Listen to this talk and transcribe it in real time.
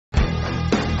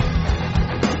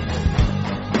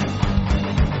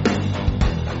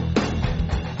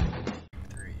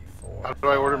do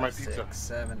I order my pizza? 6,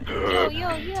 7, 8, Yo, 9, yo,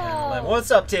 10, yo. 11.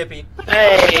 What's up, Tippy?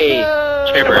 Hey!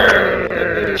 Chipper!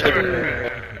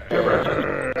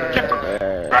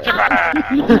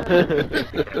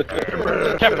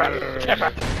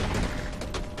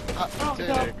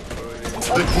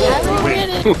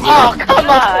 Oh, come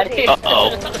on! Uh-oh.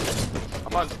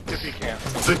 I'm on Tippy camp.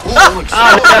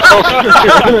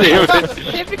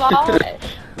 Tippy ball.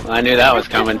 I knew that was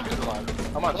coming.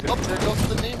 I'm on Tippy. Oh, there goes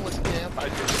the nameless camp. I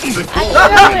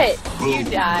knew it. You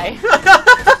die.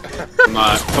 Come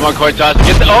on, coin toss.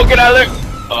 Get out of there!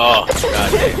 Oh,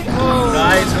 god damn.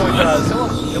 Nice coin toss.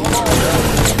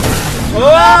 Oh,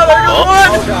 there goes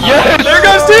one! Yes! There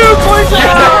goes two! Coin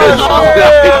toss!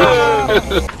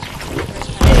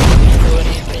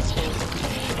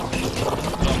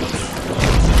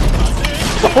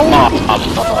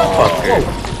 Motherfucker.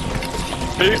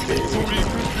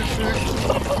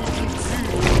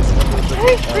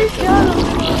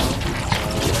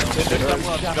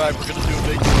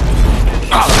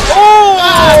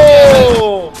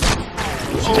 Oh!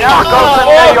 Now goes to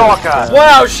New Yorker!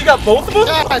 Wow, she got both of them?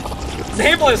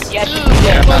 Nameless! Yes,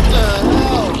 What the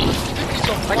hell?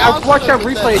 Like, I've watched that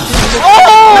replay. Oh!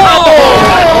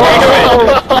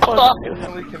 You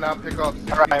really cannot pick off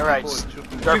 60 Alright. people in 2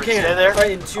 minutes. You Derby, can't. stay there.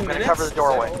 Right, in 2 I'm gonna minutes? cover the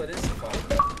doorway. Is that all it is?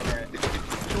 Alright.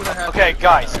 2.5 Okay,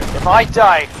 guys, if I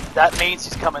die, that means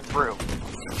he's coming through.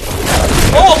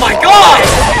 Oh my god!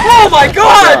 Oh my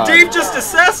god! Dave just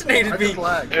assassinated I me! just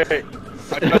lagged. Hey,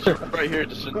 I got you right here,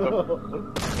 just sit up.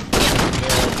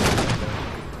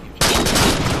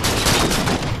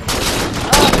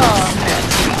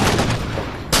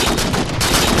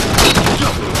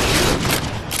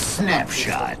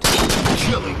 Snapshot.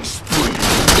 Killing spree.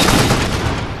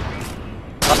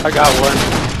 I got one.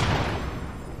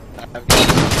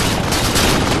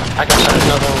 I got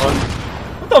another one.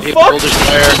 What the He fuck? pulled his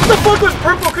fire. What the fuck was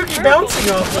Purple Cookie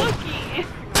bouncing off of?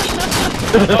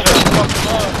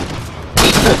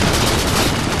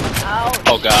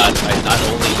 Oh god, I not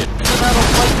only did.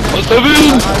 What's 7?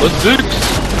 What's 6?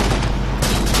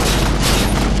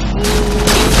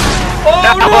 Oh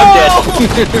I'm no!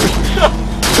 dead.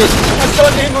 I saw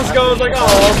Nameless go, I was like, oh.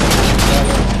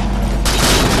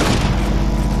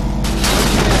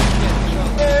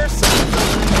 There's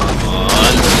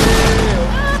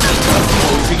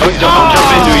Don't jump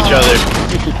into each other.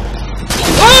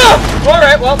 Ah!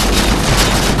 Alright, well.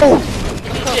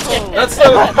 That's the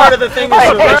part of the thing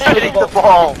I that's hate hitting the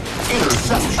ball.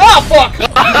 Oh fuck!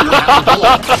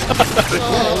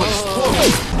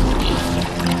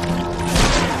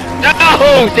 No!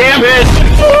 Damn it!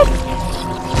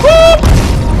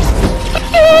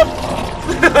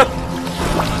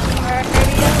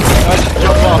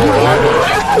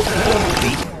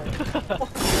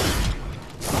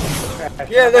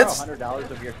 Yeah, that's. $100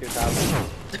 of your 2,000.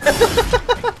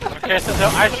 Okay, so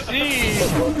I see.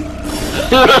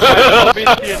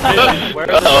 Where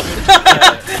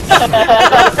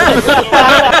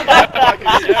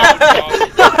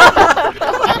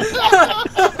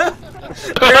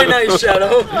Very nice,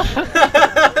 Shadow.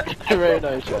 Very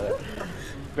nice, Shadow.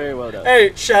 Very well done.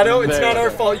 Hey, Shadow, it's Very not well our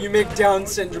done. fault you make Down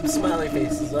syndrome smiley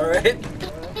faces, alright?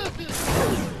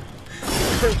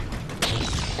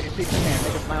 Make a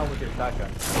smile with your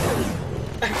shotgun.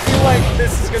 I feel like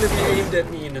this is gonna be aimed at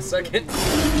me in a second.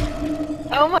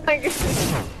 Oh my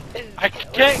goodness. I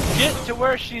can't get to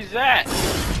where she's at.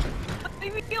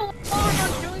 Leave me alone,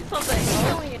 I'm doing something.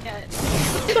 I'm doing it yet.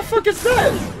 What the fuck is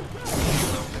that?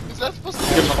 Is that supposed to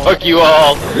be? Fuck you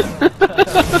all.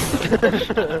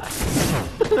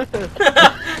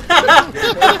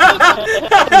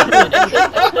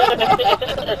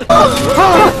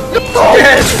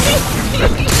 Yes!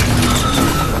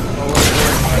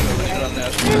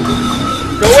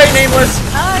 Go away, Nameless!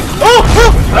 Oh!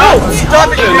 Oh! Oh! Stop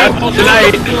it! Not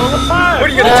tonight. What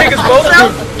are you gonna take us both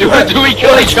out? Do we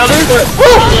kill each other? Oh!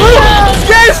 Oh!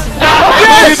 Yes!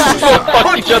 Yes!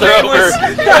 Fuck each other over.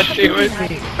 God damn it.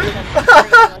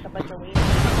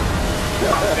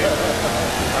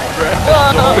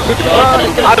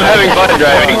 I'm having fun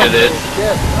driving to this.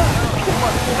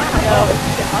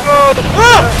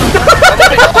 Ah!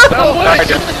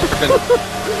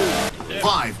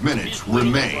 5 minutes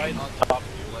remain.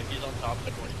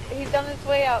 He's on his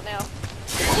way out now.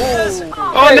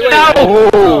 Oh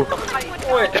no!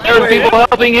 There are people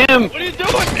helping him. What are you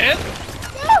doing, man?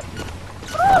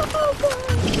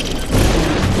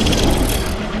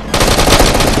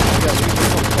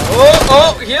 Oh!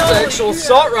 Oh! He has an actual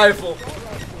assault rifle.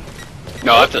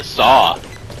 No, that's a saw.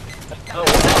 Oh!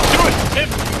 Fuck him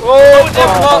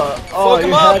up! Oh, Fuck him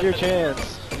you up! had your chance.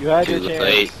 You had your Too chance.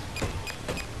 late.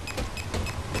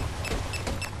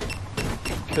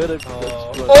 could have.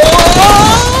 Oh!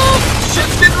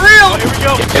 Shit's getting real! Here we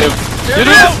go. Get him. Here it Get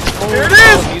him. is! Here it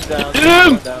is! He's down. Get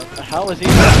him! He's down. How is he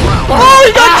down? Oh,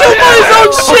 he got killed by his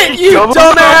own shit, you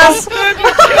dumbass! You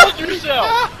killed yourself.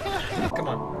 Come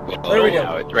on. There we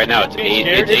go. Right now it's eight.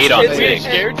 scared? It's 8 on It's 6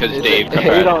 scared? because It's Dave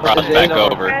 8 on- crossed it's back 8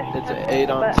 on- over. It's 8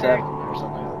 on 7 or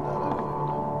something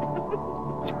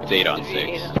like It's 8 on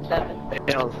 6. that.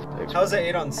 8 on 6. How's it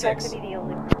 8 on 6?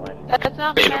 That's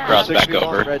not Dave bad. crossed 6 back people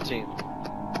on over. red team.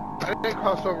 I didn't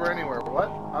cross over anywhere.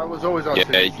 What? I was always on Yeah,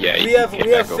 6. yeah. We you have can get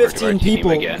we have back over to our 15 team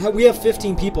people. again. We have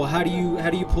 15 people. How do you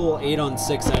pull 8 on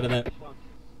 6 out of that?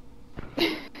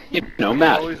 You know,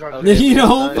 Matt. Always on You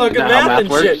know, fucking Isn't that how math and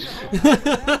math shit.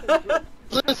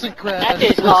 Listen, Crash. That is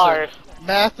listen. hard.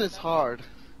 Math is hard.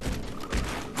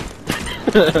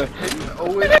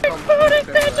 Always comes from the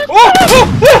same way. Oh!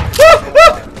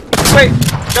 Wait,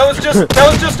 that was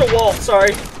just a wall.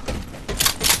 Sorry.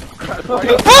 Oh! No!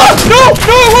 No,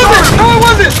 it wasn't! No, it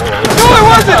wasn't! No, it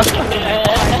wasn't!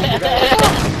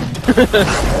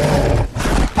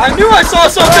 I knew I saw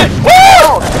something!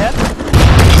 Woo!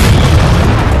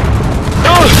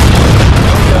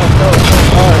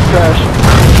 Oh, crash.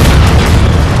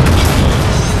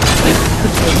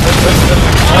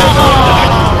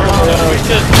 We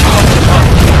just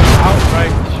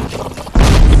outright.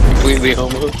 Completely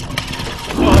homo.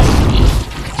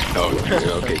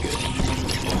 Oh, okay, good.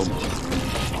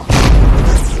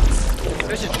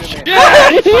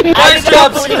 Nice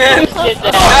job, C-Man!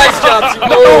 Nice job, C-Man!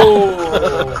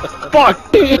 Oh!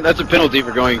 Fuck! That's a penalty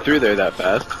for going through there that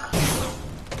fast.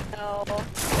 No.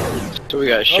 So we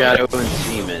got Shadow and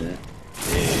Seaman.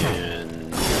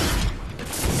 And...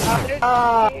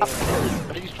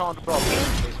 He's trying to drop it.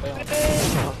 I'm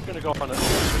gonna go on a.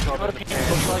 What a penis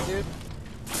looks like, dude.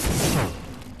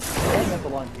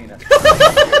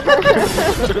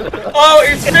 Oh,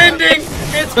 it's bending!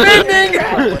 It's bending!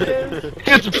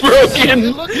 It's broken!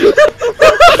 It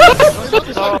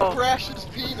looks like Crash's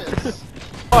penis.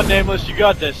 Come on, Nameless, you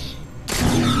got this.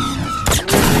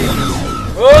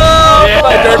 Oh! Yeah.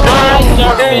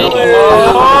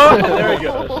 There we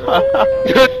go.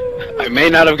 I may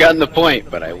not have gotten the point,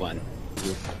 but I won.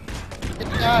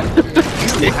 God, dude.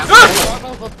 Son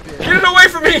of a bitch. Get it away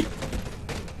from me!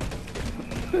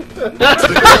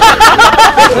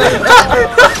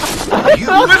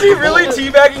 Was he really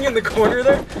teabagging in the corner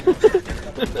there?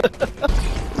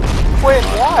 Wait,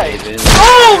 why?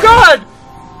 Oh god!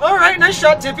 Alright, nice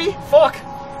shot, Tippy. Fuck.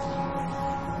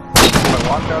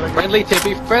 Friendly,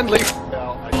 Tippy, friendly.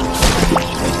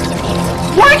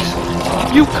 What?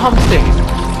 You come safe.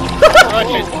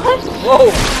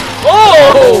 Whoa!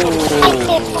 Whoa!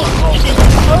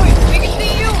 Oh, we can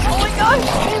see you! Oh my gosh!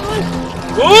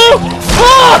 Ooh! I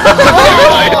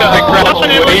crashed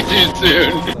way too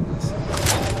soon.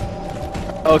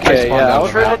 Okay, yeah, I was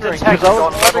True wondering, detected because I on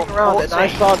was running level around and I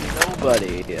 14. saw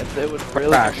nobody, and it was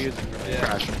really confusing.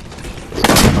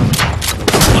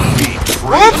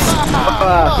 Whoops!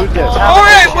 Who did?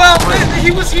 Alright, well,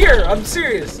 he was here. I'm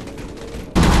serious.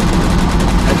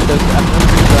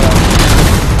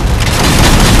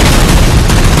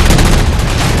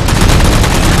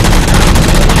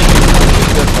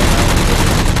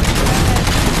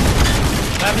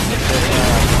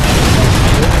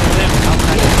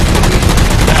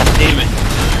 Damn it.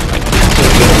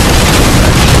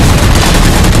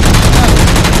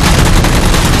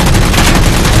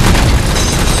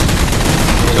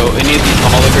 So any of these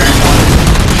hologram ones?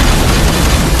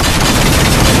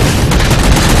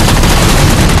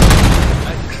 I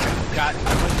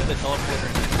went to the teleporter.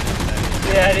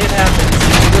 Yeah, it happens.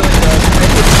 It really does.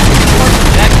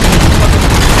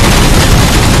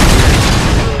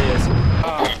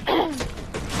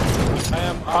 I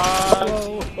am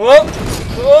on Whoa!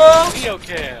 Whoa! video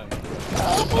cam.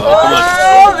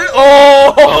 Oh!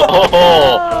 Oh!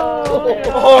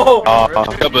 Oh,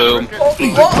 kaboom.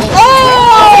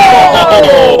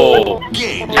 Oh!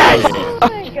 Game. Oh my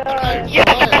god.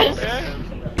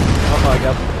 Oh my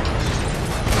god.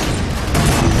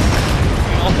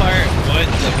 All fire at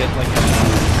once, like it's like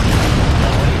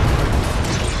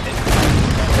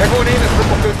Everyone aim at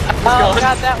purple goose. Oh,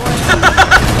 got that one.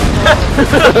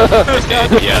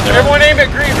 Yeah, they're Everyone aim at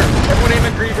Griever. Everyone aim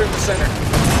at Griever in the center.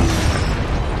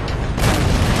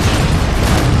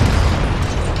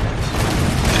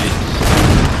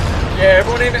 Yeah,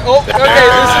 everyone aim at. Oh, okay,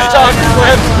 this is talk,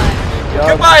 Slim.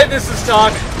 Goodbye, this is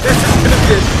talk. This is gonna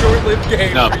be a short-lived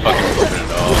game. not fucking moving at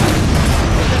all.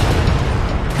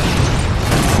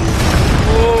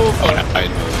 Oh, Oh, no, I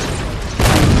know.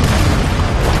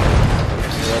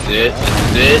 This is it. This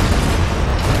is it.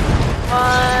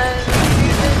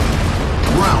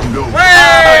 One. Round over.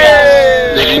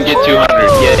 Hey! They didn't get 200.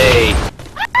 Yay.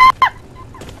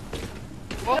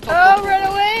 Oh, run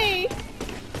away!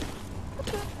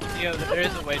 Yo, there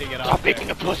is a way to get off. Stop being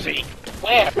a pussy.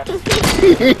 Where?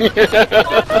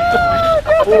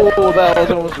 Oh, that was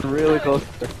almost really close.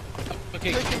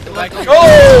 Okay, go back to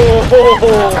Oh!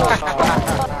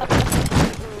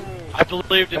 I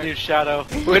believed in you, Shadow.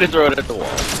 Way to throw it at the wall.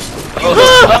 I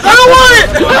don't want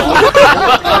it!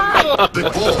 The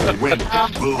ball went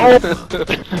boom. The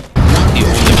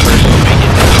only person to make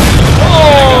it.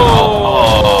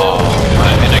 Oh!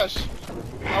 Yes.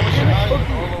 I was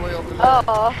hiding all the way over there. Oh,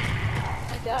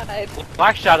 I died.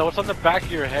 Black Shadow, what's on the back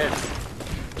of your head?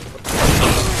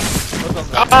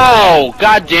 Oh,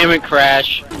 god damn it,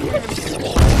 Crash.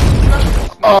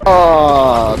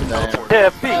 Oh, damn.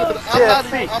 Jeffy,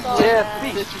 Jeffy,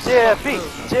 Jeffy, Jeffy,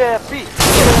 Jeffy.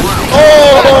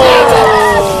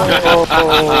 Oh! If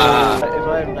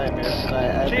I have nightmares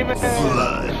tonight,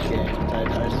 Blood. I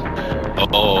swear.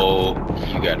 Oh,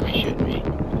 you gotta be shitting me.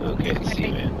 Okay, let's see,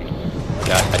 man.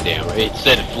 God damn, it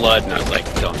said flood, and I was like,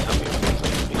 don't tell me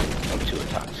I'm too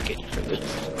intoxicated for this.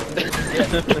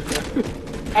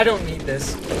 I don't need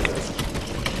this.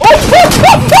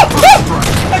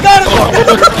 I got him!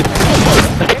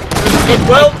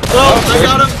 well,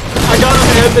 I got him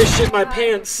and they shit my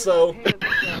pants, so. He's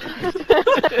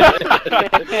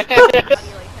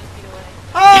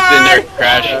in there,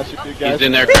 Crash. He's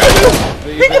in there, Crash.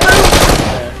 Peekaboo!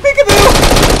 Peekaboo!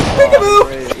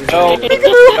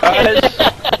 Peekaboo! Guys.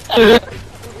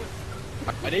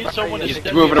 I need someone to He's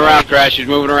step moving in. around, Crash. He's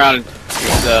moving around.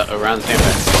 He's around the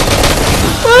sandbag.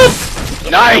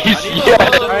 Nice!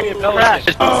 Yes! Crash.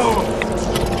 Come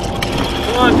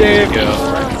on, Dave. Go.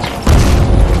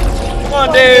 Come on,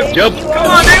 Dave. Jump. Come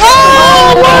on, Dave.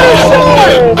 Oh!